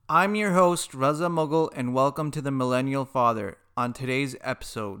I'm your host, Raza Mughal, and welcome to the Millennial Father. On today's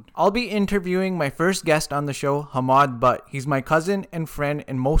episode, I'll be interviewing my first guest on the show, Hamad Butt. He's my cousin and friend,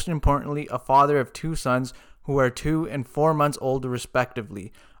 and most importantly, a father of two sons who are 2 and 4 months old,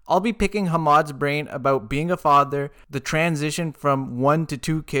 respectively. I'll be picking Hamad's brain about being a father, the transition from 1 to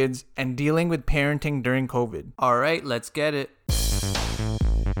 2 kids, and dealing with parenting during COVID. Alright, let's get it.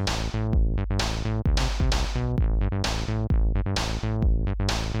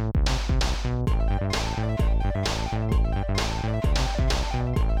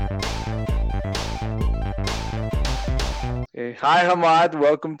 Okay. Hi, Hamad.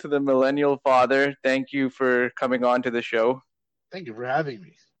 Welcome to the Millennial Father. Thank you for coming on to the show. Thank you for having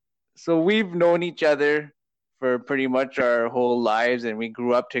me. So we've known each other for pretty much our whole lives, and we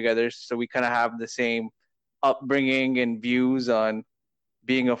grew up together, so we kind of have the same upbringing and views on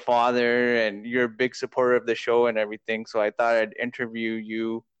being a father, and you're a big supporter of the show and everything. So I thought I'd interview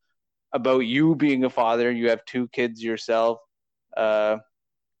you about you being a father. You have 2 kids yourself.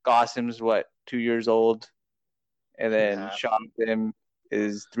 Qasim's 2 years old, and then Shadim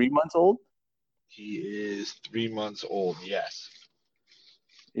is 3 months old. He is 3 months old, yes.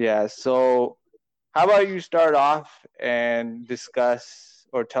 Yeah, so how about you start off and discuss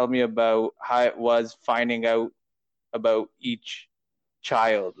or tell me about how it was finding out about each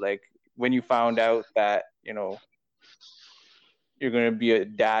child, like when you found out that, you're going to be a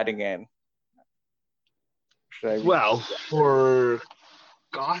dad again. Well, for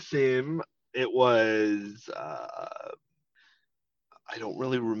Qasim, it was, I don't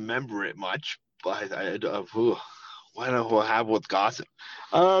really remember it much, but what do I have with Qasim?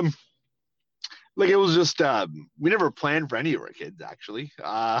 It was just, we never planned for any of our kids, actually.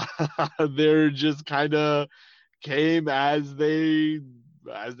 They're just kind of came as they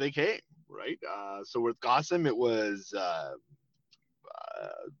came, right? So with Qasim, it was,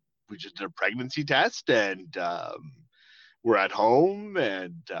 we just did a pregnancy test, and we're at home,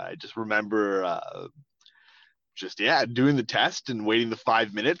 and I just remember doing the test and waiting the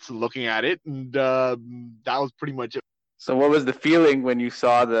 5 minutes and looking at it, and that was pretty much it. So what was the feeling when you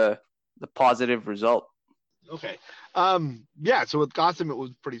saw the positive result? Okay. So with Qasim, it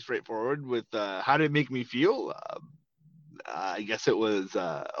was pretty straightforward. With how did it make me feel? I guess it was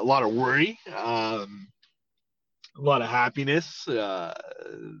a lot of worry, a lot of happiness. It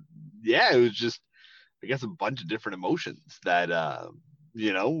was just, I guess, a bunch of different emotions that,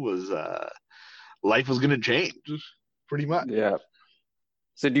 was life was going to change pretty much. Yeah.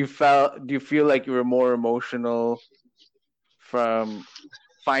 So do you feel like you were more emotional from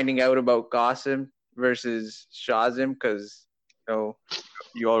finding out about Qasim versus Shazim because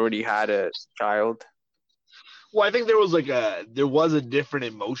you already had a child? Well, I think there was a different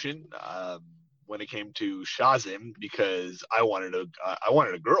emotion when it came to Shazim because I wanted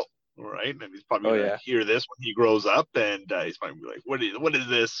a girl, right? And he's probably gonna hear this when he grows up, and he's probably like, "What is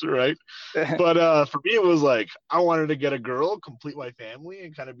this?" Right? But for me, it was like I wanted to get a girl, complete my family,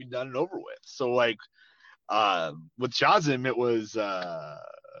 and kind of be done and over with. So with Shazim, it was.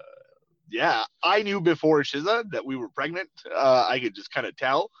 I knew before Shiza that we were pregnant. I could just kind of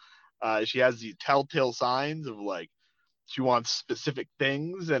tell. She has these telltale signs of she wants specific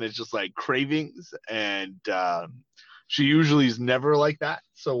things, and it's just like cravings. And she usually is never like that.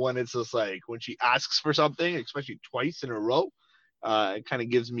 So when it's just when she asks for something, especially twice in a row, it kind of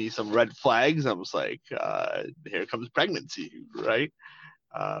gives me some red flags. I was like, here comes pregnancy, right?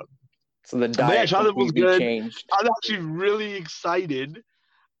 So the diet completely changed. I was actually really excited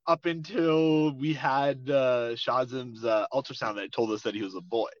up until we had Shazim's ultrasound that told us that he was a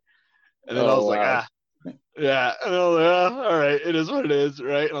boy. And then I was like, yeah. And I was like, all right, it is what it is,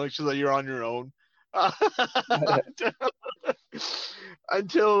 right? And she's like, you're on your own.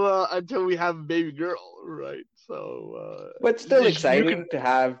 Until we have a baby girl, right? So but still exciting to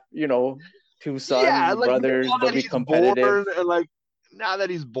have, 2 sons, brothers, they'll be competitive. And now that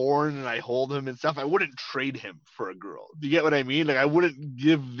he's born and I hold him and stuff, I wouldn't trade him for a girl. Do you get what I mean? I wouldn't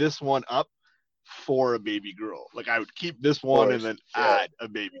give this one up for a baby girl. I would keep this one and then add a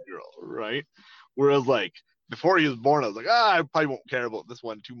baby girl, right? Whereas before he was born, I was like, I probably won't care about this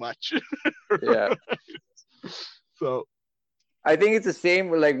one too much. Yeah. So I think it's the same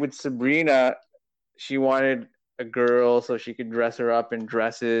with Sabrina. She wanted a girl so she could dress her up in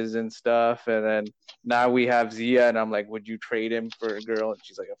dresses and stuff, and then now we have Zia, and I'm like, would you trade him for a girl? And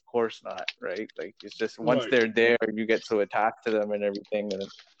she's like, of course not, right? It's just once they're there, you get so attached to them and everything, and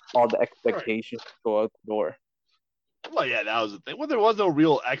all the expectations go out the door. Well, yeah, that was the thing. Well, there was no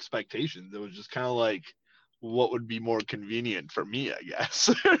real expectations. It was just kind of what would be more convenient for me, I guess,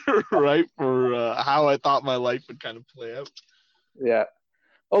 right? For how I thought my life would kind of play out. Yeah.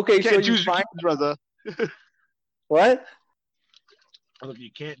 Okay, so Can't you choose your find kids, brother. what? Look,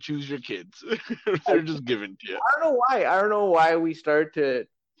 you can't choose your kids. I, They're just given to you. I don't know why. I don't know why we start to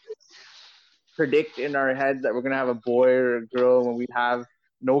predict in our heads that we're gonna have a boy or a girl when we have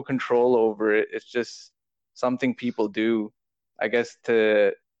no control over it. It's just something people do. I guess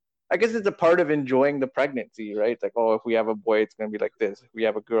to I guess it's a part of enjoying the pregnancy, right? It's like, oh, if we have a boy, it's gonna be like this. If we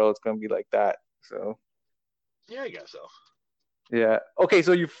have a girl, it's gonna be like that. So Yeah, I guess so. yeah. Okay,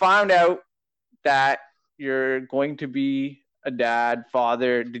 so you found out that you're going to be a dad,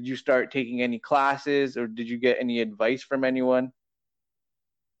 father. Did you start taking any classes or did you get any advice from anyone?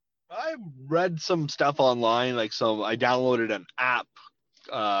 I read some stuff online, like I downloaded an app.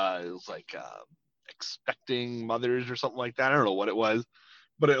 It was like expecting mothers or something like that. I don't know what it was,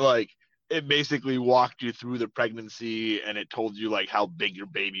 but it basically walked you through the pregnancy and it told you like how big your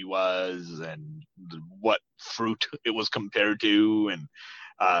baby was and what fruit it was compared to and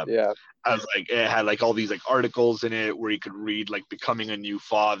um, Yeah. I was like it had like all these like articles in it where you could read like becoming a new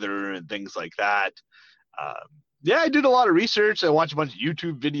father and things like that. Um, yeah, I did a lot of research. I watched a bunch of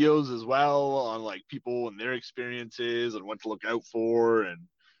YouTube videos as well on like people and their experiences and what to look out for and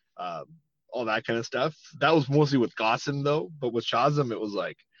um, all that kind of stuff. That was mostly with Gossam though, but with Shazam, it was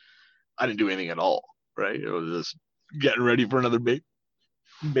like I didn't do anything at all. Right? It was just getting ready for another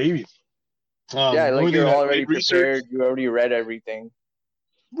baby. Yeah, The like only thing you're that I did already research, prepared. You already read everything.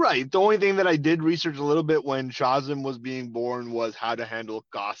 right? The only thing that I did research a little bit when Shazam was being born was how to handle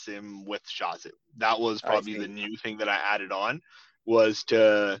Gossam with Shazam. That was I probably the see. new thing that I added on was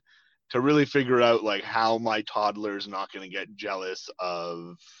to really figure out like how my toddler is not going to get jealous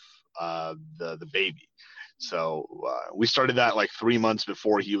of the baby. So we started that like 3 months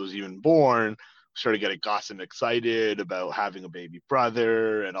before he was even born. We started getting Gossam excited about having a baby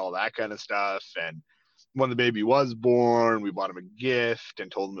brother and all that kind of stuff. And when the baby was born, we bought him a gift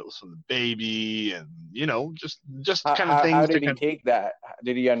and told him it was from the baby, and just kind of How things to did he kind of. take that?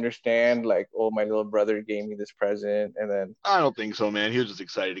 Did he understand like, oh, my little brother gave me this present, and then I don't think so, man. He was just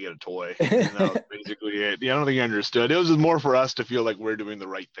excited to get a toy, and that was basically it. Yeah, I don't think he understood. It was just more for us to feel like we're doing the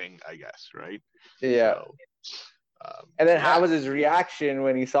right thing, I guess, right? yeah. So, And then how yeah. was his reaction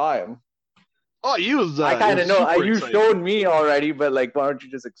when he saw him? Oh, I he kind of was know. super You excited. showed me already, but like, why don't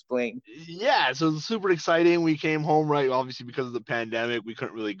you just explain? Yeah, so it was super exciting. We came home, right? Obviously, because of the pandemic, we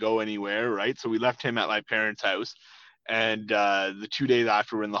couldn't really go anywhere, right? So we left him at my parents' house. And the 2 days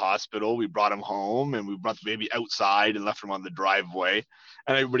after we're in the hospital, we brought him home and we brought the baby outside and left him on the driveway.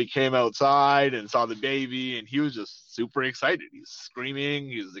 And everybody came outside and saw the baby, and he was just super excited. He was screaming,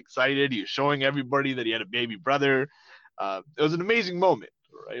 he was excited, he was showing everybody that he had a baby brother. It was an amazing moment.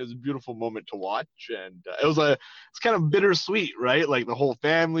 Right? It was a beautiful moment to watch, and it's kind of bittersweet, right? Like the whole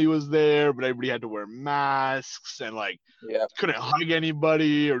family was there, but everybody had to wear masks and like Yeah, couldn't hug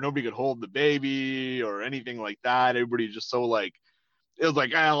anybody or nobody could hold the baby or anything like that. Everybody just so like it was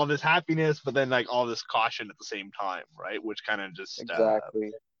like all this happiness, but then like all this caution at the same time, right? Which kind of just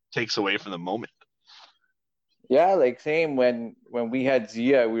exactly. takes away from the moment. Yeah, like same when we had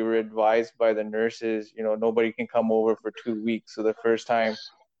Zia, we were advised by the nurses, nobody can come over for 2 weeks. So the first time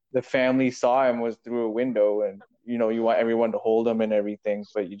the family saw him was through a window, and you want everyone to hold him and everything,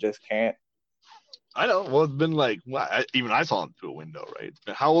 but you just can't. I know. Well, it's been like even I saw him through a window, right? It's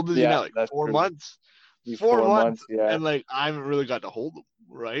been how old is he Yeah, now? Like that's four true. months. He's 4 months, 4 months. Yeah, and like I haven't really got to hold him,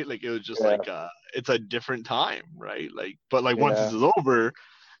 right? Like it was just yeah, like it's a different time, right? Like but like once this yeah, is over,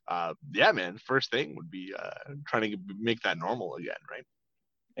 yeah, man, first thing would be trying to make that normal again, right?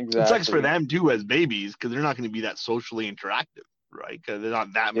 It sucks for exactly. them too as babies because they're not going to be that socially interactive, right? Because there's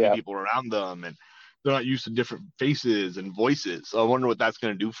not that many Yeah, people around them, and they're not used to different faces and voices. So I wonder what that's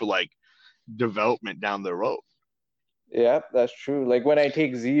going to do for like development down the road. yeah, that's true. Like when I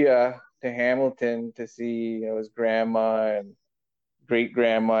take Zia to Hamilton to see, his grandma and great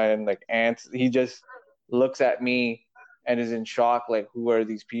grandma and like aunts, he just looks at me and is in shock, like, who are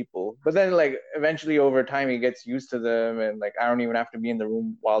these people? But then, like, eventually over time, he gets used to them, and like, I don't even have to be in the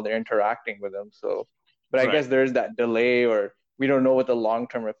room while they're interacting with them. So, but I Right, guess there's that delay, or we don't know what the long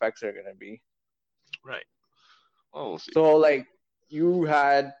term effects are going to be. right. Well, we'll see. So, like, you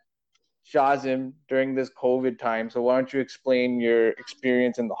had Shazim during this COVID time. So, why don't you explain your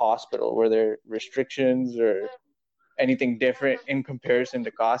experience in the hospital? Were there restrictions or anything different in comparison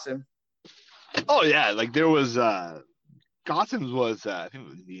to Qasim? Oh yeah, like there was Gotham's was I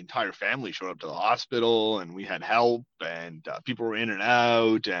think the entire family showed up to the hospital and we had help and people were in and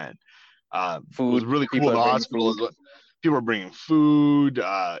out and it was Food, really cool people in are the bringing hospital food. is what people were bringing food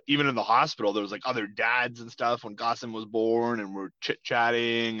even in the hospital there was like other dads and stuff when Gotham was born and we're chit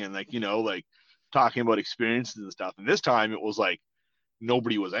chatting and like like talking about experiences and stuff and this time it was like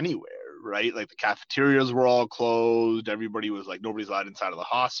nobody was anywhere, right? Like the cafeterias were all closed. Everybody was like, nobody's allowed inside of the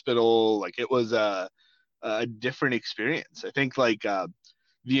hospital. Like it was a different experience. I think like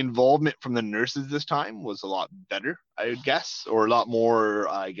the involvement from the nurses this time was a lot better, I would guess, or a lot more,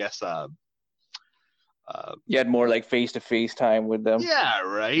 I guess. You had more like face-to-face time with them. Yeah,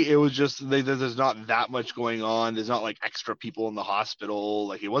 right. It was just there's not that much going on. There's not like extra people in the hospital.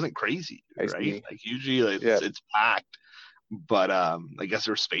 Like it wasn't crazy, I right? see. Like usually Yeah. it's packed, but I guess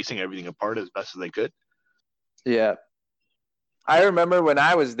they're spacing everything apart as best as they could. Yeah. I remember when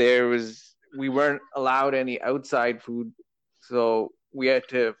I was there, we weren't allowed any outside food, so we had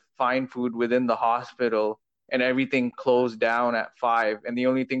to find food within the hospital, and everything closed down at 5. And the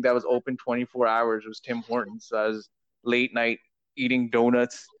only thing that was open 24 hours was Tim Hortons. So I was late night eating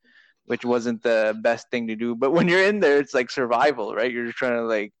donuts, which wasn't the best thing to do. But when you're in there, it's like survival, right? You're just trying to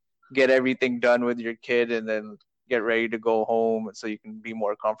like get everything done with your kid and then get ready to go home so you can be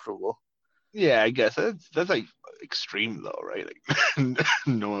more comfortable. Yeah, I guess that's like extreme though, right? Like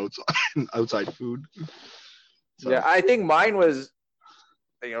no outside food. So. Yeah, I think mine was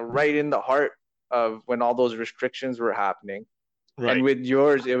right in the heart of when all those restrictions were happening. Right. And with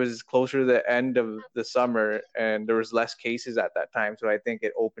yours, it was closer to the end of the summer, and there was less cases at that time, so I think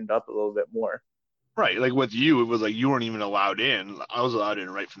it opened up a little bit more. Right, like with you, it was like you weren't even allowed in. I was allowed in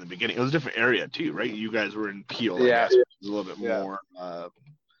right from the beginning. It was a different area too, right? You guys were in Peel, I guess, which was a little bit more.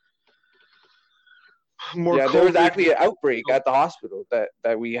 More. Yeah, there was actually an outbreak at the hospital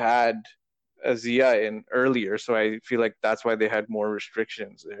that we had Zia in earlier, so I feel like that's why they had more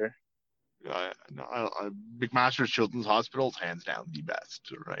restrictions there. McMaster's Children's Hospital is hands down the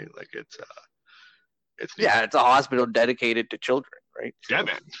best, right? Like it's a hospital dedicated to children, right? So, yeah,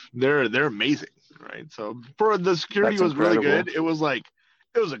 man, they're amazing, right? So for the security was incredible. Really good. It was like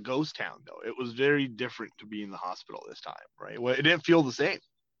it was a ghost town though. It was very different to be in the hospital this time, right? Well, it didn't feel the same.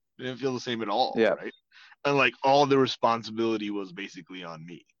 It didn't feel the same at all, right? And like all the responsibility was basically on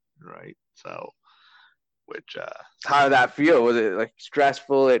me, right? So. Which how did that feel? Was it like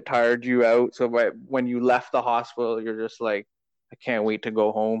stressful? It tired you out? So when you left the hospital, you're just like, I can't wait to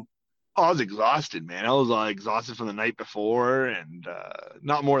go home. Oh, I was exhausted, man. I was exhausted from the night before, and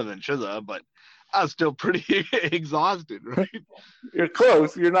not more than Shiza, but I was still pretty exhausted, right? You're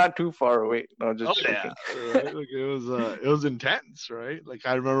close. You're not too far away. No, just joking. Yeah, right? Like it was intense, right? Like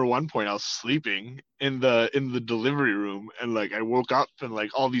I remember one point I was sleeping in the delivery room, and like I woke up, and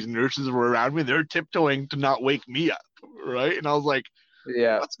like all these nurses were around me. They're tiptoeing to not wake me up, right? And I was like,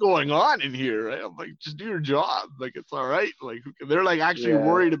 yeah, what's going on in here, right? I'm like, just do your job, like it's all right. Like they're like actually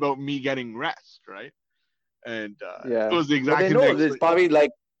worried about me getting rest, right? And it was the exact. They know it's probably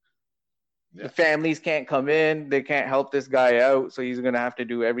like. Yeah. The families can't come in. They can't help this guy out, so he's gonna have to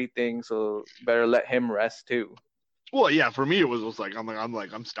do everything. So better let him rest too. Well, yeah, for me it was like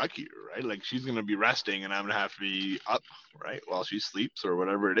I'm stuck here, right? Like she's gonna be resting, and I'm gonna have to be up, right, while she sleeps or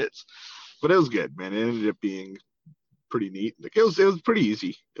whatever it is. But it was good, man. It ended up being pretty neat. Like it was pretty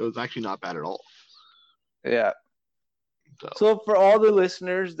easy. It was actually not bad at all. Yeah. So for all the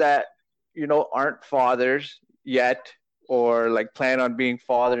listeners that aren't fathers yet, or like plan on being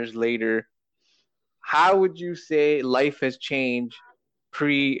fathers later. How would you say life has changed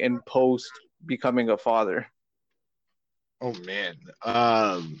pre and post becoming a father? Oh man,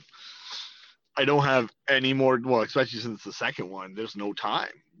 I don't have any more. Well, especially since the second one, there's no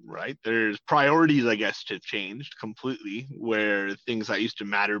time, right? There's priorities, I guess, to changed completely. Where things that used to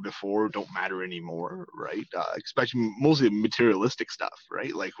matter before don't matter anymore, right? Especially mostly materialistic stuff,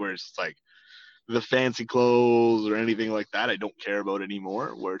 right? Like where it's like the fancy clothes or anything like that, I don't care about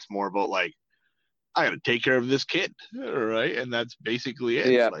anymore. Where it's more about like I got to take care of this kid, right? And that's basically it.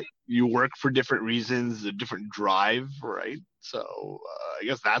 Yeah. Like you work for different reasons, a different drive, right? So I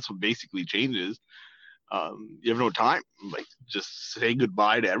guess that's what basically changes. You have no time. Like just say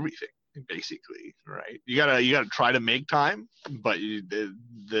goodbye to everything, basically, right? You gotta try to make time, but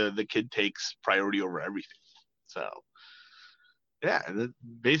the kid takes priority over everything. So. Yeah,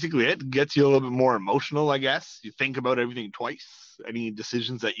 basically it gets you a little bit more emotional, I guess. You think about everything twice. Any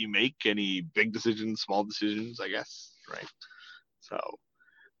decisions that you make, any big decisions, small decisions, I guess, right? So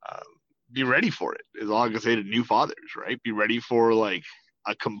be ready for it, is all I can say to new fathers, right? Be ready for like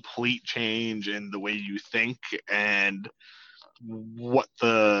a complete change in the way you think and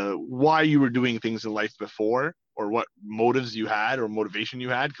why you were doing things in life before, or what motives you had or motivation you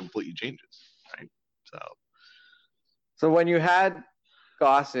had completely changes, right? So when you had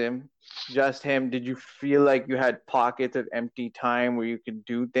Qasim, just him, did you feel like you had pockets of empty time where you could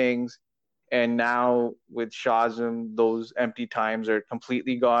do things? And now with Shazam, those empty times are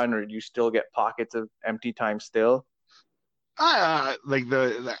completely gone, or do you still get pockets of empty time still? Like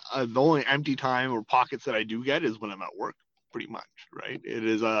the only empty time or pockets that I do get is when I'm at work, pretty much, right? It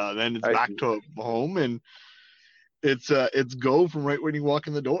is then it's I back see. to home, and it's go from right when you walk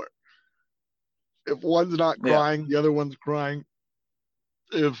in the door. If one's not Yeah. crying, the other one's crying.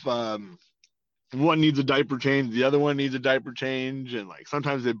 If one needs a diaper change, the other one needs a diaper change, and like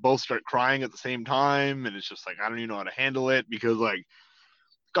sometimes they both start crying at the same time, and it's just like I don't even know how to handle it because like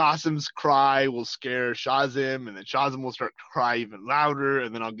Qasim's cry will scare Shazim, and then Shazim will start to cry even louder,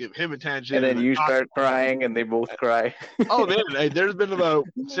 and then I'll give him attention, And and then then you Qasim. start crying and they both cry. Oh man, there's been about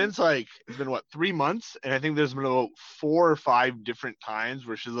since like it's been what 3 months, and I think there's been about 4 or 5 different times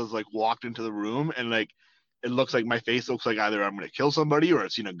where Shiza's like walked into the room and like it looks like my face looks like either I'm gonna kill somebody or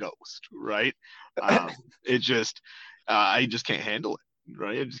I've seen a ghost, right? It just I just can't handle it,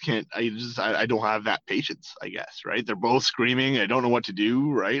 right? I just can't. I don't have that patience, I guess, right? They're both screaming. I don't know what to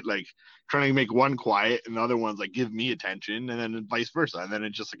do, right? Like trying to make one quiet and the other one's like give me attention, and then vice versa, and then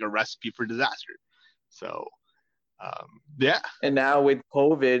it's just like a recipe for disaster. So yeah. And now with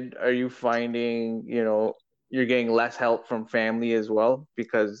COVID, are you finding, you're getting less help from family as well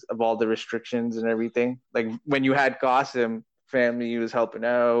because of all the restrictions and everything? Like when you had Qasim, family was helping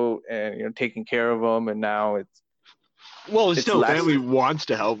out and taking care of them, and now Well, it's still, less. family wants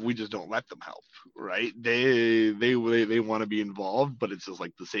to help. We just don't let them help, right? They want to be involved, but it's just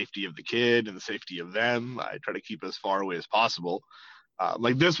like the safety of the kid and the safety of them. I try to keep as far away as possible.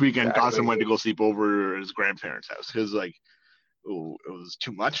 Like this weekend, Exactly. Qasim went to go sleep over at his grandparents' house because like it was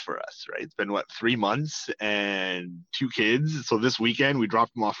too much for us, right? It's been what 3 months and 2 kids. So this weekend we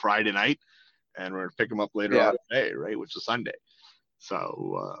dropped them off Friday night, and we're gonna pick them up later Yeah, on today, right? Which is Sunday.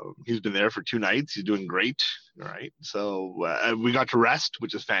 So he's been there for 2 nights. He's doing great. All right. So we got to rest,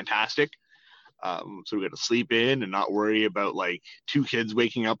 which is fantastic. So we got to sleep in and not worry about like 2 kids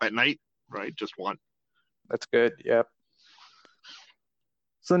waking up at night, right? Just one. that's good. Yep.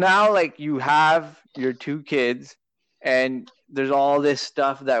 So now, like, you have your 2 kids, and there's all this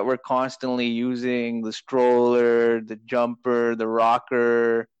stuff that we're constantly using: the stroller, the jumper, the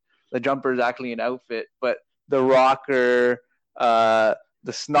rocker. The jumper is actually an outfit, but the rocker, uh,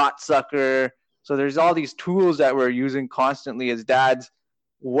 the snot sucker. So there's all these tools that we're using constantly as dads.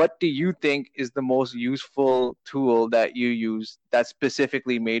 What do you think is the most useful tool that you use that's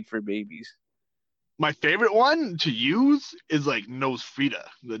specifically made for babies? My favorite one to use is like nose Frida,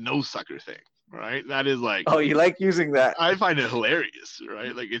 the nose sucker thing, right? That is like Oh, you like using that? I find it hilarious,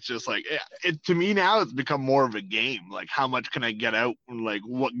 right? Like it's just like it to me now. It's become more of a game. Like how much can I get out, and like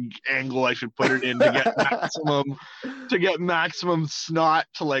what angle I should put it in to get maximum snot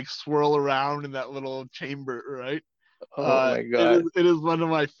to like swirl around in that little chamber, right? Oh my It god. is one of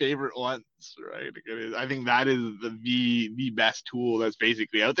my favorite ones, right? I think that is the best tool that's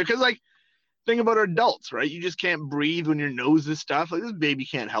basically out there because like think about adults, right? You just can't breathe when your nose is stuffed. Like this baby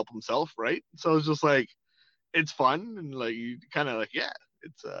can't help himself, right? So it's just like it's fun and like you kind of like yeah,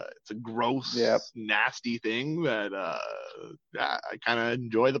 it's a Yep. gross, nasty thing that yeah, I kind of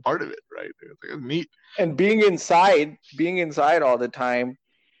enjoy the part of it, right? It's neat. And being inside all the time,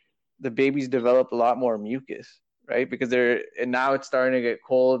 the babies develop a lot more mucus, right? Because and now it's starting to get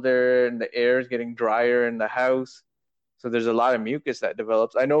colder and the air is getting drier in the house. So there's a lot of mucus that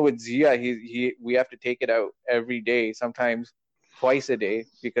develops. I know with Zia, we have to take it out every day, sometimes twice a day,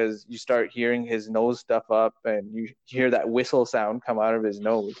 because you start hearing his nose stuff up and you hear that whistle sound come out of his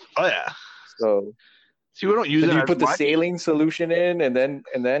nose. Oh yeah. So, See, we don't use so it do you as put the much. saline solution in and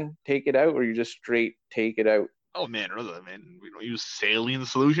then take it out, or you just straight take it out? Oh man, man, we don't use saline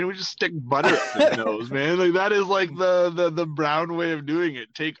solution. We just stick butter up his nose, man. Like that is like the brown way of doing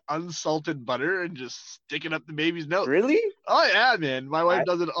it. Take unsalted butter and just stick it up the baby's nose. Really? Oh yeah, man. My wife I,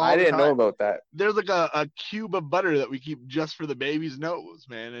 does it I all the didn't know time. about that. There's like a cube of butter that we keep just for the baby's nose,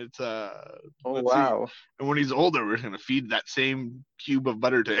 man. It's Oh, let's see. wow. And when he's older, we're gonna feed that same cube of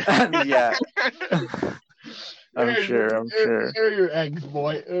butter to him. Yeah. I'm sure. Here are your eggs,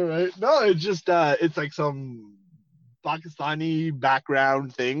 boy. All right. No, it's just it's like some Pakistani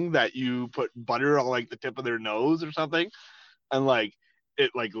background thing that you put butter on like the tip of their nose or something, and like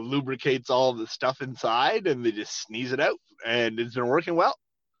it like lubricates all of the stuff inside, and they just sneeze it out, and it's been working well.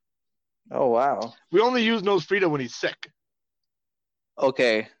 Oh, wow. We only use nose Frida when he's sick,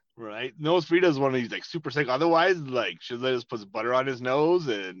 Okay. right? Nose Frida is when he's like super sick. Otherwise, like Shizla just puts butter on his nose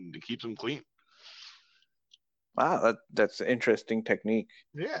and it keeps him clean. Wow, that's an interesting technique.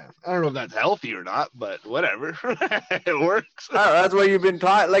 Yeah, I don't know if that's healthy or not, but whatever. It works. Oh, that's what you've been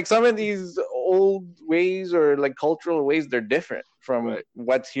taught. Like some of these old ways or like cultural ways, they're different from Right.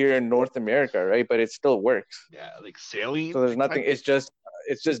 what's here in North America, right? But it still works. Yeah, like saline. So there's nothing. It's just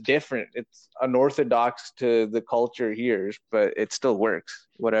it's just different. It's unorthodox to the culture here, but it still works,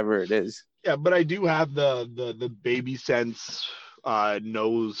 whatever it is. Yeah, but I do have the baby sense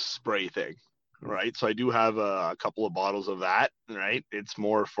nose spray thing, right? So I do have a couple of bottles of that, right? It's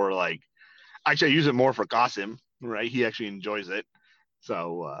more for like, actually I use it more for Qasim, right? He actually enjoys it.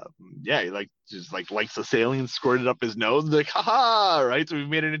 So yeah, he like just like likes the saline, squirted up his nose, like haha, right? So we've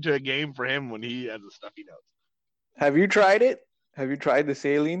made it into a game for him when he has a stuffy nose. Have you tried it? Have you tried the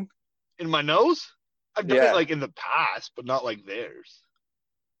saline? In my nose, I've done it Yeah. like in the past, but not like theirs.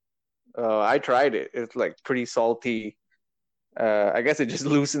 I tried it. It's like pretty salty. I guess it just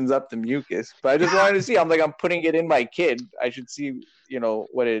loosens up the mucus. But I just wanted to see. I'm putting it in my kid. I should see,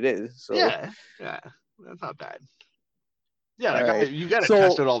 what it is. So Yeah, that's not bad. Yeah, all right. you got to So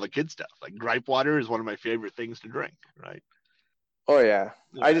test out all the kid stuff. Like gripe water is one of my favorite things to drink, right? oh yeah,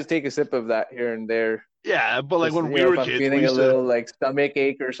 I Yeah, just take a sip of that here and there. yeah, but like Just when we were if I'm kids, we feeling a used to. little like stomach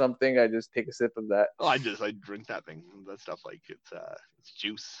ache or something, I just take a sip of that. Oh, I drink that thing. That stuff like it's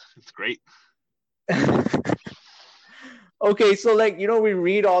juice. It's great. Okay, so like we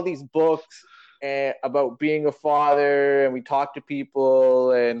read all these books about being a father, and we talk to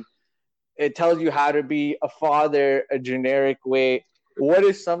people, and it tells you how to be a father a generic way. What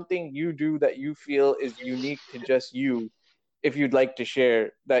is something you do that you feel is unique to just you, if you'd like to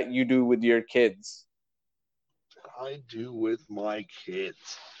share, that you do with your kids? I do with my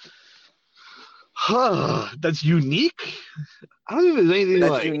kids. That's unique. I don't think there's anything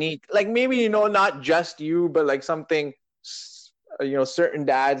That's like. unique. Like maybe not just you, but like something certain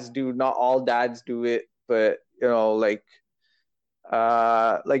dads do. Not all dads do it, but like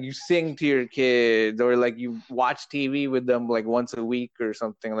you sing to your kids, or like you watch TV with them like once a week or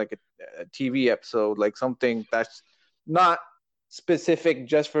something, like a TV episode, like something that's not specific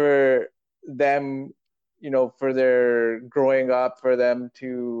just for them, for their growing up, for them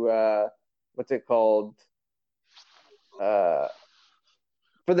to what's it called, uh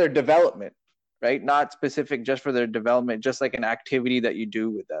for their development, right? Not specific just for their development, just like an activity that you do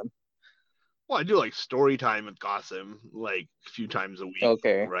with them. Well, I do like story time with Gossam like a few times a week,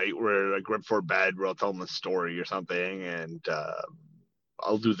 Okay. right? Where like right before bed, where I'll tell them a story or something, and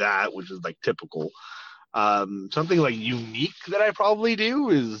I'll do that, which is like typical. Something like unique that I probably do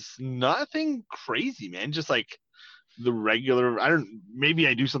is nothing crazy, man. Just like the regular. I don't. Maybe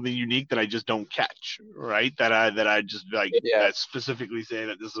I do something unique that I just don't catch, right? That I just like Yeah, that specifically say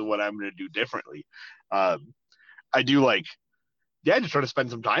that this is what I'm going to do differently. I do like, yeah, just try to spend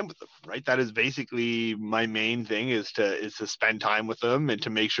some time with them, right? That is basically my main thing, is to spend time with them and to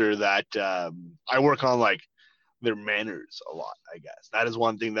make sure that I work on like their manners a lot. I guess that is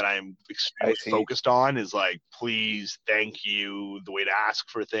one thing that I'm I extremely see. focused on, is like please, thank you, the way to ask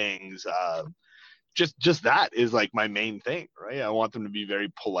for things. Just that is like my main thing, right? I want them to be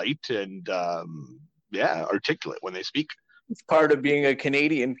very polite and yeah, articulate when they speak. It's part of being a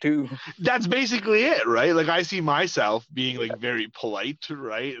Canadian too. That's basically it, right? Like I see myself being like very polite,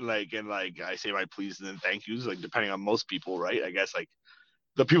 right? Like, and like I say my pleases and thank yous, like depending on most people, right? I guess like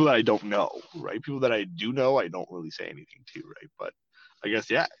the people that I don't know, right? People that I do know, I don't really say anything to, right? But I guess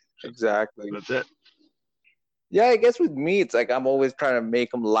yeah, Exactly. that's it. Yeah, I guess with me, it's like I'm always trying to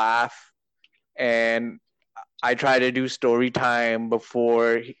make them laugh, and I try to do story time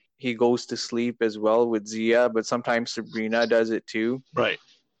before he goes to sleep as well with Zia, but sometimes Sabrina does it too. Right.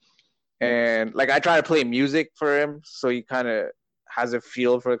 And like I try to play music for him, so he kind of has a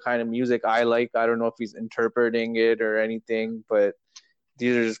feel for the kind of music I like. I don't know if he's interpreting it or anything, but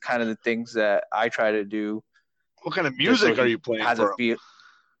these are just kind of the things that I try to do, What kind of just so music are he you playing has a for feel.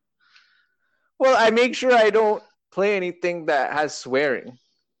 Well, I make sure I don't play anything that has swearing.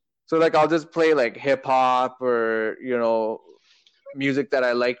 So like I'll just play like hip hop, or music that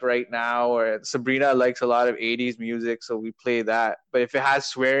I like right now. Or Sabrina likes a lot of 80s music, so we play that. But if it has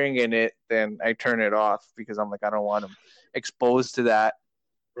swearing in it, then I turn it off, because I'm like, I don't want him exposed to that.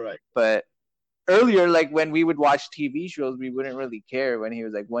 him? Right. But earlier, like when we would watch TV shows, we wouldn't really care when he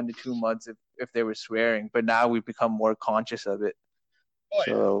was like 1 to 2 months if they were swearing. But now we've become more conscious of it. Oh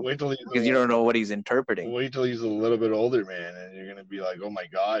yeah. So because you don't know what he's interpreting. Wait till he's a little bit older, man, and you're gonna be like, oh my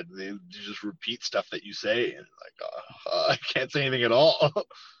god, they just repeat stuff that you say, and like, I can't say anything at all.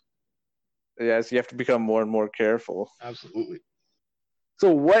 Yes, you have to become more and more careful. Absolutely.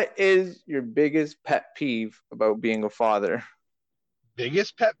 So what is your biggest pet peeve about being a father?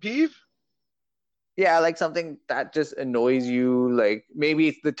 Biggest pet peeve? Yeah, like something that just annoys you. Like maybe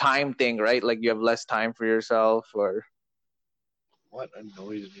it's the time thing, right? Like you have less time for yourself, or What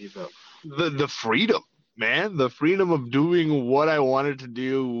annoys me about the freedom, man, the freedom of doing what I wanted to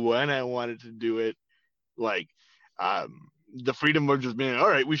do when I wanted to do it. Like, the freedom of just being all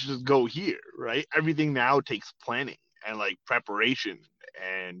right, we should just go here, right? Everything now takes planning and like preparation,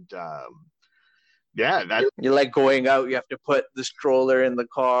 and yeah, that You're like going out, you have to put the stroller in the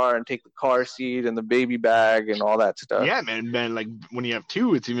car and take the car seat and the baby bag and all that stuff. yeah, man, like when you have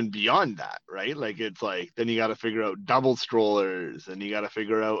two, it's even beyond that, right? Like it's like then you got to figure out double strollers, and you got to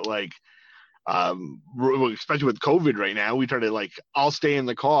figure out like especially with COVID right now, we try to like, I'll stay in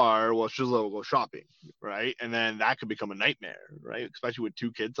the car while Shizla will go shopping, right? And then that could become a nightmare, right? Especially with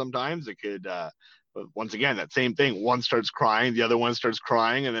two kids, sometimes it could. But once again, that same thing. One starts crying, the other one starts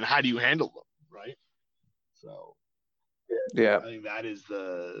crying, and then how do you handle them, right? So Yeah. I think that is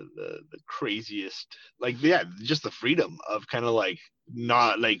the craziest, like, yeah, just the freedom of kind of like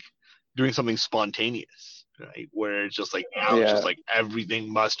not like doing something spontaneous, right? Where it's just like now it's just like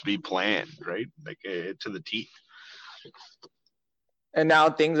everything must be planned, right? Like to the T. And now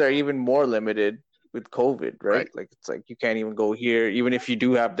things are even more limited with COVID, right? Like it's like you can't even go here, even if you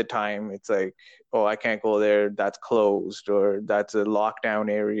do have the time. It's like, oh, I can't go there. That's closed, or that's a lockdown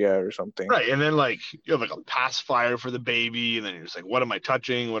area, or something. Right, and then like you have like a pacifier for the baby, and then you're just like, what am I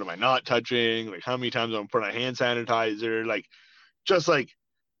touching? What am I not touching? Like how many times am I putting on hand sanitizer? Like just like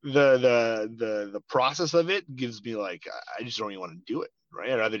the process of it gives me like I just don't even want to do it. Right,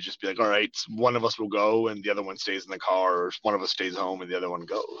 I'd rather just be like, all right, one of us will go and the other one stays in the car, or one of us stays home and the other one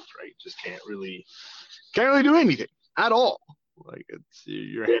goes. Right, just can't really do anything at all. Like it's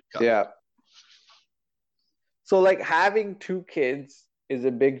your handcuffed. Yeah. So like having two kids is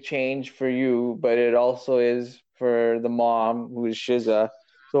a big change for you, but it also is for the mom, who is Shiza.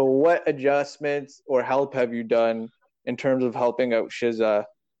 So what adjustments or help have you done in terms of helping out Shiza?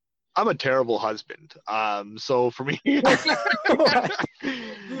 I'm a terrible husband. So for me,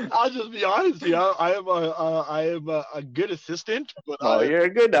 I'll just be honest. You know, I am a good assistant, but you're a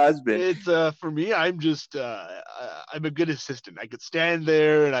good husband. It's for me. I'm just I'm a good assistant. I could stand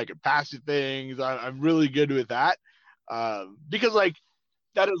there and I could pass you things. I'm really good with that. Because like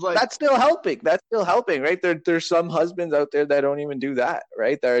that is like that's still helping. That's still helping, right? There's some husbands out there that don't even do that,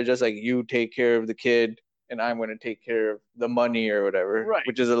 right? That are just like, you take care of the kid and I'm going to take care of the money or whatever, right.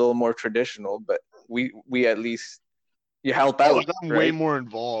 Which is a little more traditional, but we at least you help out. I'm right? way more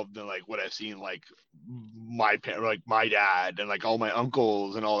involved than like what I've seen like my parents, like my dad and like all my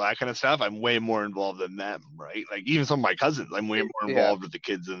uncles and all that kind of stuff. I'm way more involved than them, right? Like even some of my cousins, I'm way more involved with the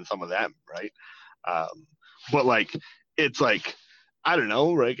kids than some of them, right? But like it's like I don't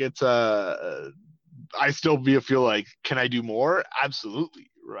know, right? It's I still feel like, can I do more?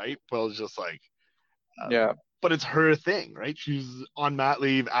 Absolutely, right? But it's just like but it's her thing, right? She's on mat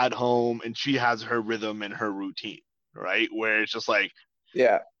leave at home and she has her rhythm and her routine, right? Where it's just like,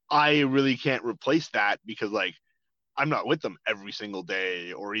 I really can't replace that because like I'm not with them every single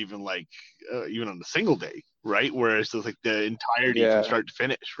day or even like even on a single day, right? Where it's just like the entirety from start to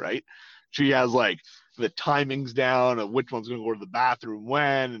finish, right? She has like the timings down of which one's going to go to the bathroom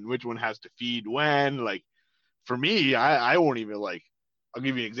when and which one has to feed when. Like for me, I won't even like. I'll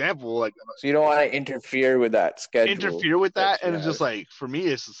give you an example. Like, so you don't want to interfere with that schedule. Interfere with that, and it's just like for me,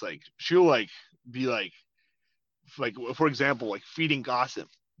 it's just like she'll like be like for example, like feeding Gossip,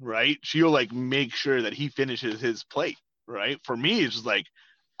 right? She'll like make sure that he finishes his plate, right? For me, it's just like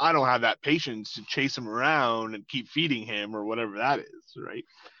I don't have that patience to chase him around and keep feeding him or whatever that is, right?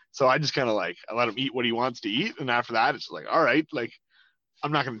 So I just kind of like I let him eat what he wants to eat, and after that, it's like all right, like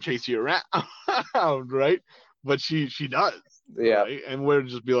I'm not going to chase you around, right? But she does, right? And we'll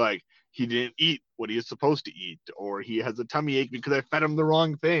just be like, he didn't eat what he is supposed to eat, or he has a tummy ache because I fed him the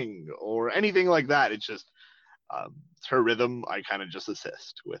wrong thing, or anything like that. It's just it's her rhythm. I kind of just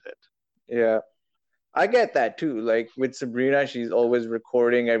assist with it. Yeah, I get that too. Like with Sabrina, she's always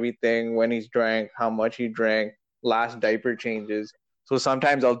recording everything, when he's drank, how much he drank, last diaper changes. So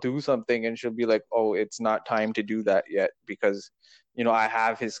sometimes I'll do something and she'll be like, oh, it's not time to do that yet because, I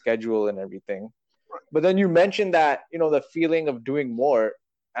have his schedule and everything. But then you mentioned that, the feeling of doing more.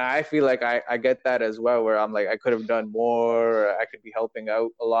 And I feel like I get that as well, where I'm like, I could have done more, or I could be helping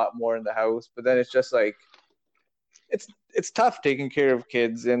out a lot more in the house. But then it's just like, it's tough taking care of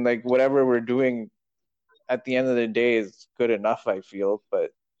kids, and like whatever we're doing at the end of the day is good enough, I feel.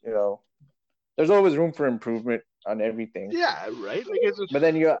 But, there's always room for improvement on everything. Yeah, right. Like but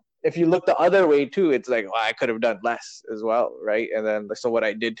then if you look the other way too, it's like, I could have done less as well, right? And then so what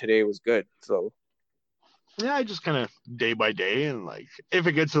I did today was good. So yeah, I just kind of day by day, and like if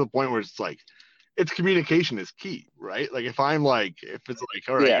it gets to the point where it's like it's communication is key, right? Like if it's like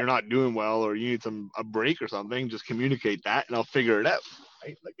all right, you're not doing well or you need a break or something, just communicate that and I'll figure it out,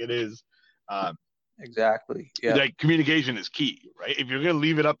 right? Like it is exactly. Like communication is key, right? If you're gonna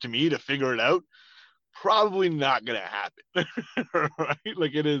leave it up to me to figure it out, probably not gonna happen. Right?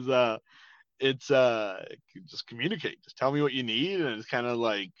 Like it is it's just communicate. Just tell me what you need, and it's kind of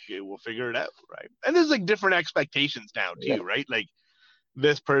like we'll figure it out, right? And there's like different expectations now Yeah. too, right? Like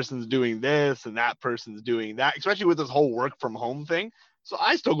this person's doing this and that person's doing that, especially with this whole work from home thing. So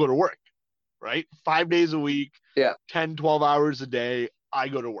I still go to work, right? 5 days a week, Yeah. 10, 12 hours a day. I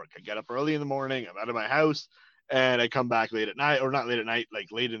go to work. I get up early in the morning. I'm out of my house and I come back late at night, or not late at night, like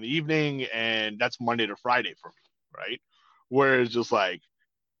late in the evening. And that's Monday to Friday for me, right? Whereas just like,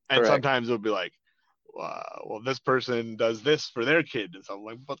 and Correct. sometimes it'll be like, well, this person does this for their kid. And so I'm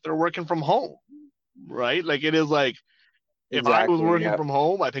like, but they're working from home, right? Like it is like, if I was Exactly. working Yeah. from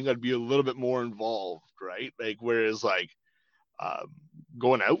home, I think I'd be a little bit more involved, right? Like, whereas like um,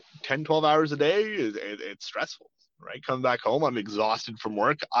 going out 10, 12 hours a day, it's stressful, right? Coming back home, I'm exhausted from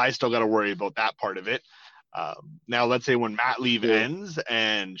work. I still got to worry about that part of it. Now, let's say when mat leave True. ends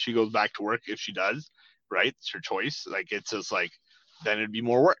and she goes back to work, if she does, right? It's her choice. Like, it's just like, then it'd be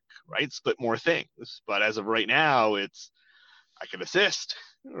more work, right? Split more things. But as of right now, it's, I can assist,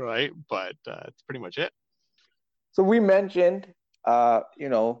 right? But it's pretty much it. So we mentioned, you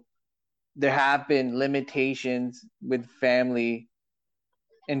know, there have been limitations with family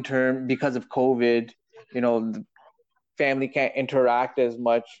in term because of COVID. You know, the family can't interact as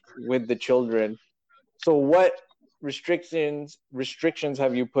much with the children. So what restrictions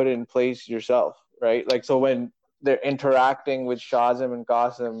have you put in place yourself, right? Like, so when they're interacting with Shazam and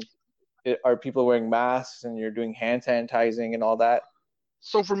Gossam, are people wearing masks and you're doing hand sanitizing and all that?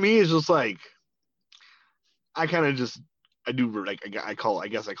 So for me, it's just like, I kind of just I do like I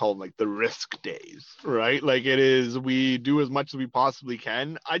guess I call them like the risk days, right? Like it is we do as much as we possibly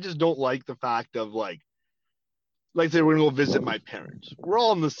can. I just don't like the fact of like say we're gonna go visit my parents. We're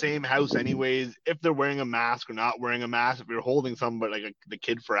all in the same house anyways. If they're wearing a mask or not wearing a mask, if you're holding somebody like the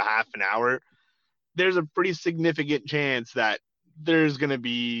kid for a half an hour, there's a pretty significant chance that there's gonna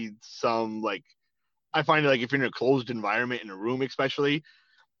be some like I find it like if you're in a closed environment in a room especially,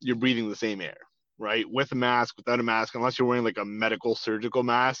 you're breathing the same air, right? With a mask, without a mask, unless you're wearing like a medical surgical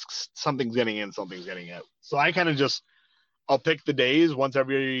mask, something's getting in, something's getting out. So I kind of just I'll pick the days once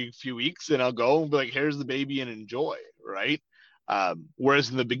every few weeks and I'll go and be like, here's the baby and enjoy, right? Whereas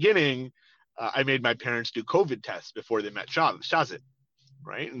in the beginning, I made my parents do COVID tests before they met Shazit,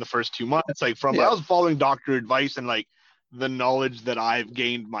 right? In the first 2 months, like from I Yeah. was following doctor advice and like the knowledge that I've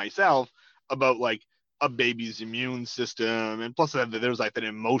gained myself about like a baby's immune system, and plus there's like that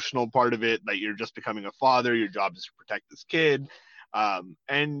emotional part of it that you're just becoming a father. Your job is to protect this kid,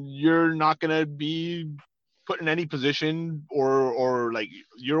 and you're not gonna be put in any position or like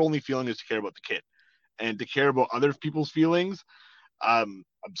your only feeling is to care about the kid and to care about other people's feelings. I'm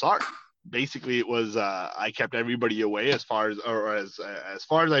sorry. Basically, it was I kept everybody away as far as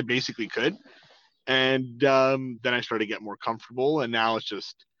far as I basically could, and then I started to get more comfortable, and now it's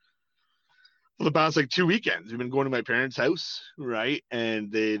just for the past like 2 weekends we've been going to my parents' house, right?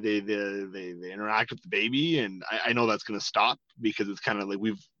 And they interact with the baby, and I know that's going to stop because it's kind of like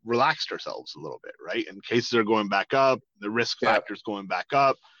we've relaxed ourselves a little bit, right? And cases are going back up, the risk Yeah. factors going back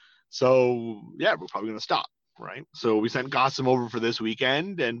up, so yeah, we're probably going to stop. Right. So we sent Gossam over for this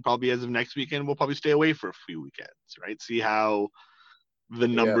weekend, and probably as of next weekend, we'll probably stay away for a few weekends, right? See how the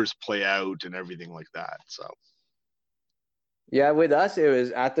Yeah. numbers play out and everything like that. So, Yeah, with us, it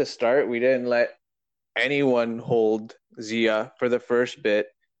was at the start, we didn't let anyone hold Zia for the first bit.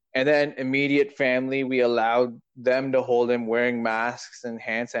 And then immediate family, we allowed them to hold him wearing masks and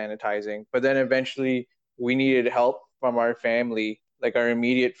hand sanitizing. But then eventually we needed help from our family, like our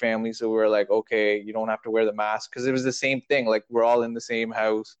immediate family. So we were like, okay, you don't have to wear the mask. Because it was the same thing. Like we're all in the same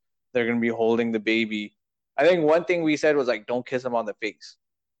house. They're going to be holding the baby. I think one thing we said was like, don't kiss him on the face.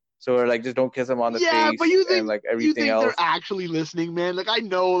 So we're like, just don't kiss him on the yeah, but face and like you everything think they're else. actually listening, man? Like I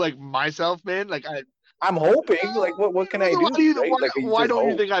know, like myself, man. Like I'm hoping. Like, what can I why do, do you right? Like, you why just don't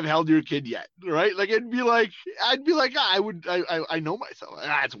you hope. think I've held your kid yet? Right? Like I'd be like I know myself.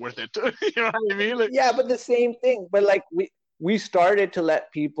 It's worth it. You know what I mean? Like Yeah, but the same thing. But like we started to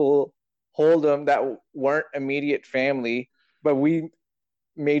let people hold them that weren't immediate family, but we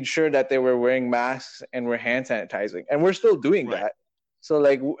made sure that they were wearing masks and were hand sanitizing, and we're still doing right. that. So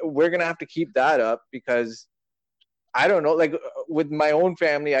like we're gonna have to keep that up because I don't know. Like with my own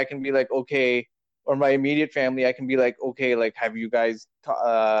family, I can be like, okay, or my immediate family, I can be like, okay, like have you guys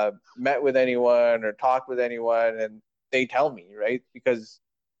met with anyone or talked with anyone? And they tell me, right? Because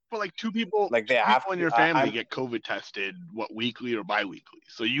But like like they two have people in to. your family I'm get COVID tested, what, weekly or biweekly?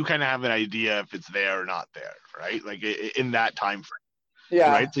 So you kind of have an idea if it's there or not there, right? Like in that time frame,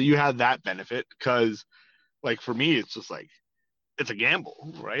 yeah, right? So you have that benefit because, like, for me, it's just like it's a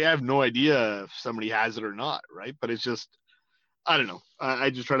gamble, right? I have no idea if somebody has it or not, right? But it's just, I don't know. I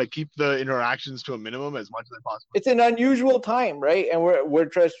just try to keep the interactions to a minimum as much as I possibly. It's an unusual time, right? And we're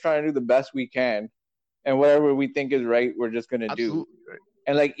just trying to do the best we can, and whatever we think is right, we're just gonna do. Right.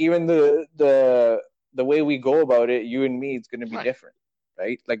 And like even the way we go about it, you and me, it's gonna be different,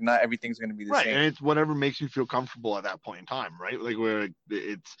 right? Like not everything's gonna be the same. And it's whatever makes you feel comfortable at that point in time, right? Like where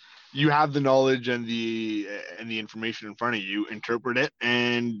it's you have the knowledge and the information in front of you, interpret it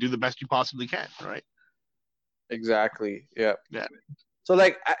and do the best you possibly can, right? Exactly. Yeah. Yeah. So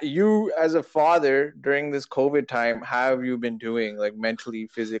like you as a father during this COVID time, how have you been doing, like mentally,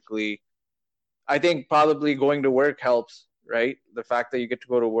 physically? I think probably going to work helps, right? The fact that you get to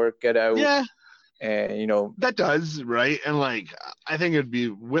go to work, get out. Yeah. And you know that does, right? And like I think it'd be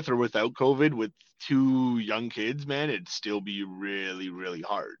with or without COVID, with 2 young kids, man, it'd still be really, really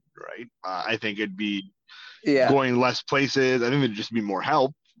hard, right? I think it'd be going less places. I think there'd just be more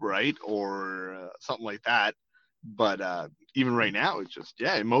help, right? Or something like that. But even right now, it's just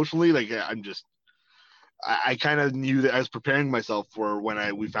emotionally, like I kind of knew that I was preparing myself for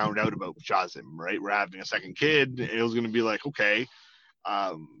when we found out about Shazim, right? We're having a second kid. It was going to be like, okay,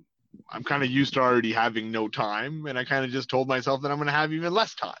 I'm kind of used to already having no time, and I kind of just told myself that I'm going to have even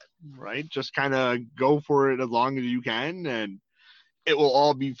less time, right? Just kind of go for it as long as you can, and it will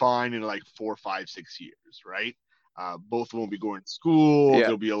all be fine in like 4, 5, 6 years, right? Both of them will be going to school.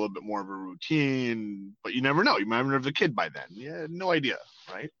 There'll be a little bit more of a routine, but you never know. You might have a kid by then. Yeah, no idea,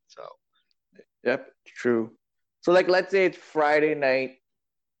 right? So. Yep, true. So like, let's say it's Friday night,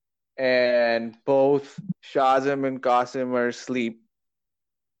 and both Shazim and Qasim are asleep.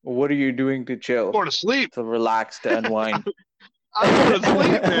 What are you doing to chill? Go to sleep. To relax, to unwind. I'm going to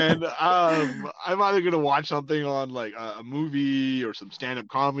sleep, man. I'm either going to watch something on like a movie or some stand-up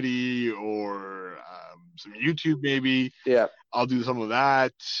comedy or some YouTube maybe. Yeah. I'll do some of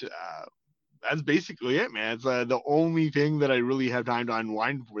that. That's basically it, man. It's the only thing that I really have time to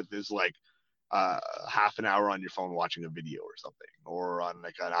unwind with is like half an hour on your phone watching a video or something, or on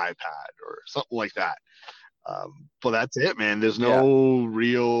like an iPad or something like that. But that's it, man. There's no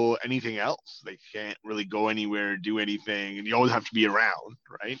real anything else. They can't really go anywhere, do anything, and you always have to be around,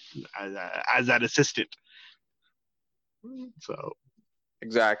 right? As that assistant. So.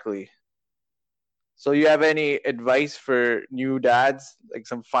 Exactly. So you have any advice for new dads, like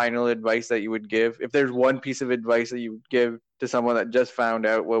some final advice that you would give? If there's one piece of advice that you would give to someone that just found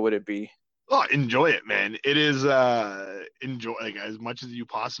out, what would it be? Oh, enjoy it, man. It is enjoy like as much as you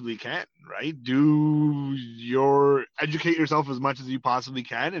possibly can, right? Educate yourself as much as you possibly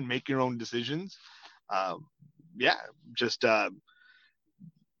can and make your own decisions.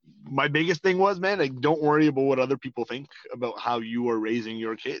 My biggest thing was, man, like don't worry about what other people think about how you are raising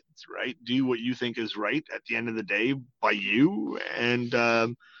your kids, right? Do what you think is right at the end of the day by you,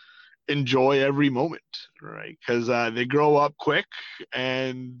 and enjoy every moment, right? Because they grow up quick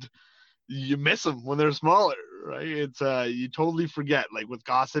and you miss them when they're smaller, right? It's you totally forget. Like with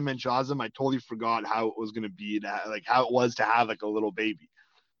Qasim and Shazim, I totally forgot how it was going to be, like how it was to have like a little baby,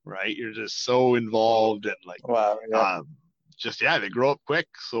 right? You're just so involved and like, wow, they grow up quick.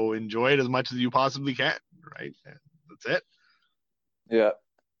 So enjoy it as much as you possibly can, right? And that's it. Yeah.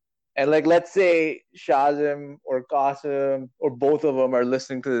 And like, let's say Shazim or Qasim or both of them are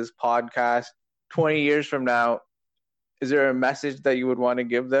listening to this podcast 20 years from now. Is there a message that you would want to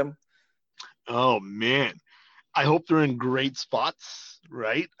give them? Oh, man. I hope they're in great spots,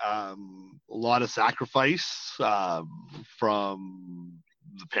 right? A lot of sacrifice from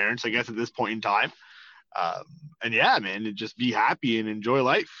the parents, I guess, at this point in time. And yeah, man, just be happy and enjoy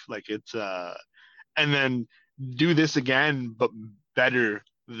life. Like it's, and then do this again, but better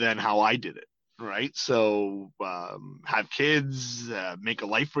than how I did it, right? So have kids, make a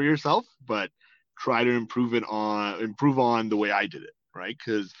life for yourself, but try to improve on the way I did it, right?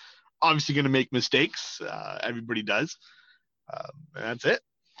 Because obviously going to make mistakes. Everybody does. And that's it.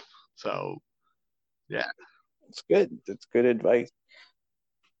 So, yeah. It's good. That's good advice.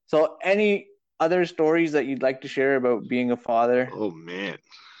 So any other stories that you'd like to share about being a father? Oh, man.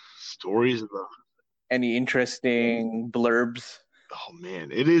 Stories about... Any interesting blurbs? Oh,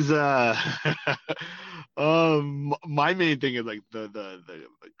 man. It is... my main thing is like the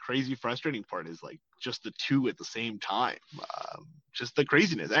crazy frustrating part is like just the two at the same time. Just the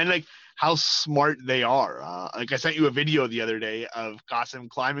craziness and like how smart they are. Like I sent you a video the other day of Qasim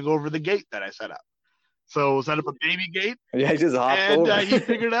climbing over the gate that I set up. So set up a baby gate. Yeah, just hop over. And he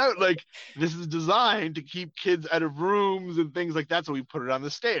figured out like this is designed to keep kids out of rooms and things like that. So we put it on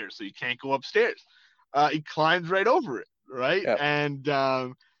the stairs so you can't go upstairs. He climbs right over it, right? Yep. And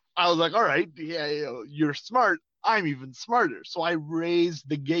I was like, all right, yeah, you're smart, I'm even smarter. So I raised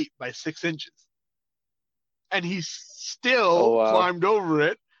the gate by 6 inches. And he still wow. climbed over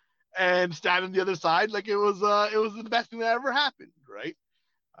it and stand on the other side like it was the best thing that ever happened, right?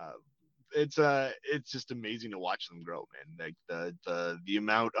 Uh, it's just amazing to watch them grow, man. Like the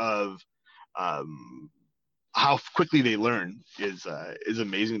amount of how quickly they learn is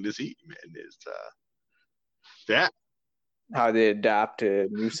amazing to see, man. Yeah, How they adapt to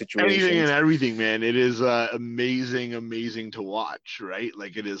new anything and situations. everything, man. It is amazing to watch, right?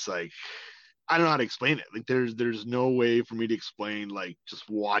 Like it is like I don't know how to explain it. Like there's no way for me to explain like just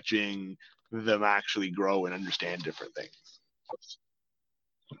watching them actually grow and understand different things.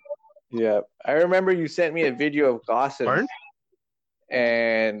 Yeah. I remember you sent me a video of Gossip, Pardon?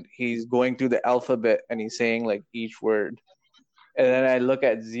 and he's going through the alphabet and he's saying like each word. And then I look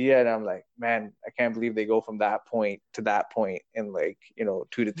at Zia and I'm like, man, I can't believe they go from that point to that point in like, 2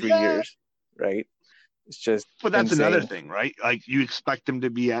 to 3 Yeah. years, right? It's just But that's insane. another thing, right? Like you expect them to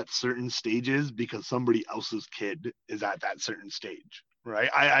be at certain stages because somebody else's kid is at that certain stage, right?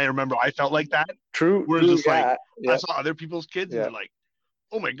 I remember I felt like that. True. Whereas just Yeah. like Yeah. I saw other people's kids and Yeah. they're like,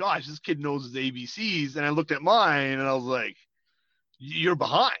 oh my gosh, this kid knows his ABCs. And I looked at mine and I was like, you're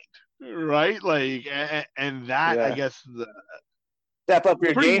behind, right? Like, and that I Yeah. guess Step up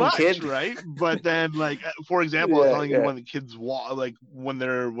your pretty game, much, kid. right? But then, like for example, I was Yeah. telling you Yeah. when the kids walk, like when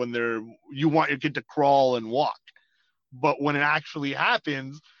they're you want your kid to crawl and walk, but when it actually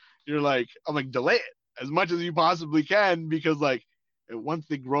happens, you're like, I'm like, delay it as much as you possibly can because like once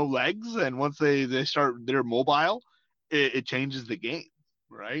they grow legs and once they start they're mobile, it changes the game,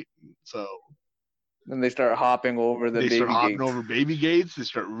 right? So Then they start hopping over the they start baby hopping gates. over baby gates. They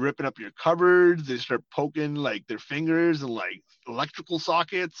start ripping up your cupboards. They start poking like their fingers and like electrical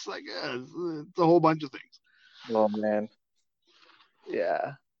sockets. Like it's a whole bunch of things. Oh man.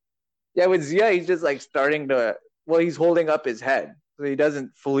 Yeah. Yeah, with Zia, he's just like starting to. Well, he's holding up his head, so he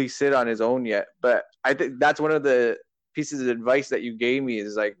doesn't fully sit on his own yet. But I think that's one of the pieces of advice that you gave me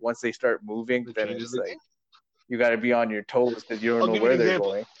is like once they start moving, It then changes it's the like game. you got to be on your toes because you don't I'll know give you an where they're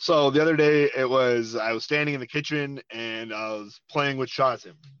example. going. So the other day I was standing in the kitchen and I was playing with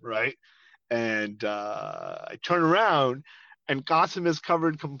Shazim, right? And I turn around and Qasim is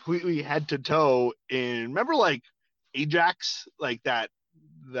covered completely head to toe in remember like Ajax, like that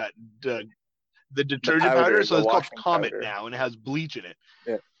the The detergent powder. powder, So the it's called washing Comet powder. now and it has bleach in it.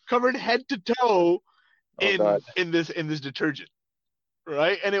 Yeah. Covered head to toe Oh God. in this detergent,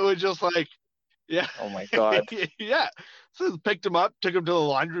 right? And it was just like, yeah, Oh my God. yeah. So I picked him up, took him to the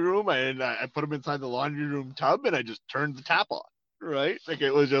laundry room, and I put him inside the laundry room tub, and I just turned the tap on, right? Like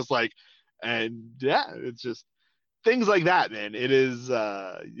it was just like, and yeah, it's just things like that, man. It is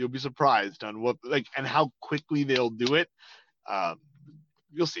you'll be surprised on what like and how quickly they'll do it. Um,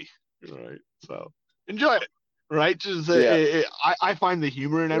 you'll see, right? So enjoy it, right? Just Yeah. I find the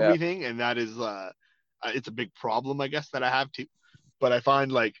humor in Yeah. everything, and that is it's a big problem, I guess, that I have too. But I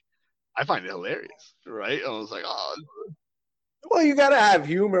find it hilarious, right? I was like, oh, Well, you gotta have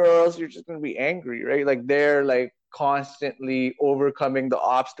humor, or else you're just gonna be angry, right? Like they're like constantly overcoming the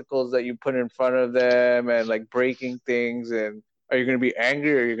obstacles that you put in front of them, and like breaking things. And are you gonna be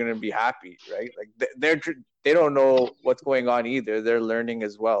angry, or are you gonna be happy, right? Like they don't know what's going on either. They're learning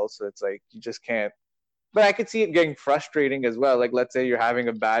as well, so it's like you just can't. But I could see it getting frustrating as well. Like let's say you're having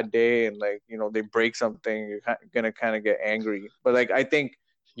a bad day, and like they break something, you're gonna kind of get angry. But like I think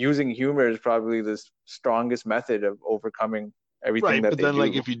using humor is probably the strongest method of overcoming everything right. that But they then,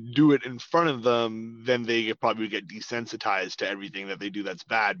 like, do. if you do it in front of them, then they probably get desensitized to everything that they do that's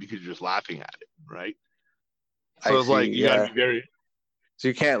bad because you're just laughing at it, right? I So it's like see, you got to yeah. be very, So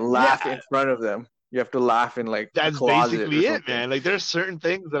you can't laugh yeah. in front of them. You have to laugh in like a That's closet or basically it, something. man. Like, there's certain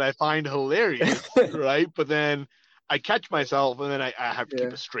things that I find hilarious, right? But then I catch myself, and then I have to keep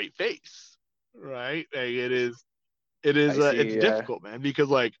Yeah, a straight face, right? Like, I it's see. Yeah, difficult, man, because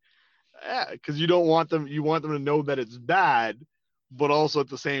like yeah, because you want them to know that it's bad, but also at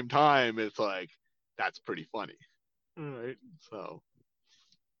the same time, it's like that's pretty funny, right? So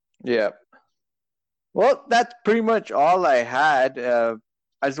yeah. Well, that's pretty much all I had.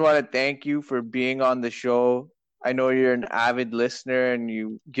 I just want to thank you for being on the show. I know you're an avid listener and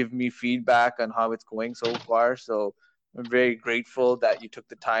you give me feedback on how it's going so far. So I'm very grateful that you took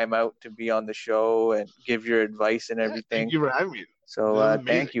the time out to be on the show and give your advice and yeah, thank everything. you for having me. This So is amazing.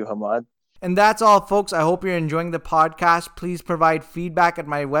 thank you, Hamad. And that's all, folks. I hope you're enjoying the podcast. Please provide feedback at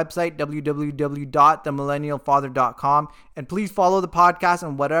my website, www.themillennialfather.com. And please follow the podcast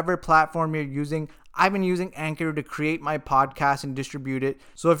on whatever platform you're using. I've been using Anchor to create my podcast and distribute it.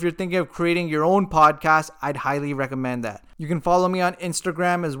 So if you're thinking of creating your own podcast, I'd highly recommend that. You can follow me on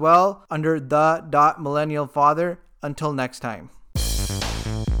Instagram as well under the.millennialfather. Until next time.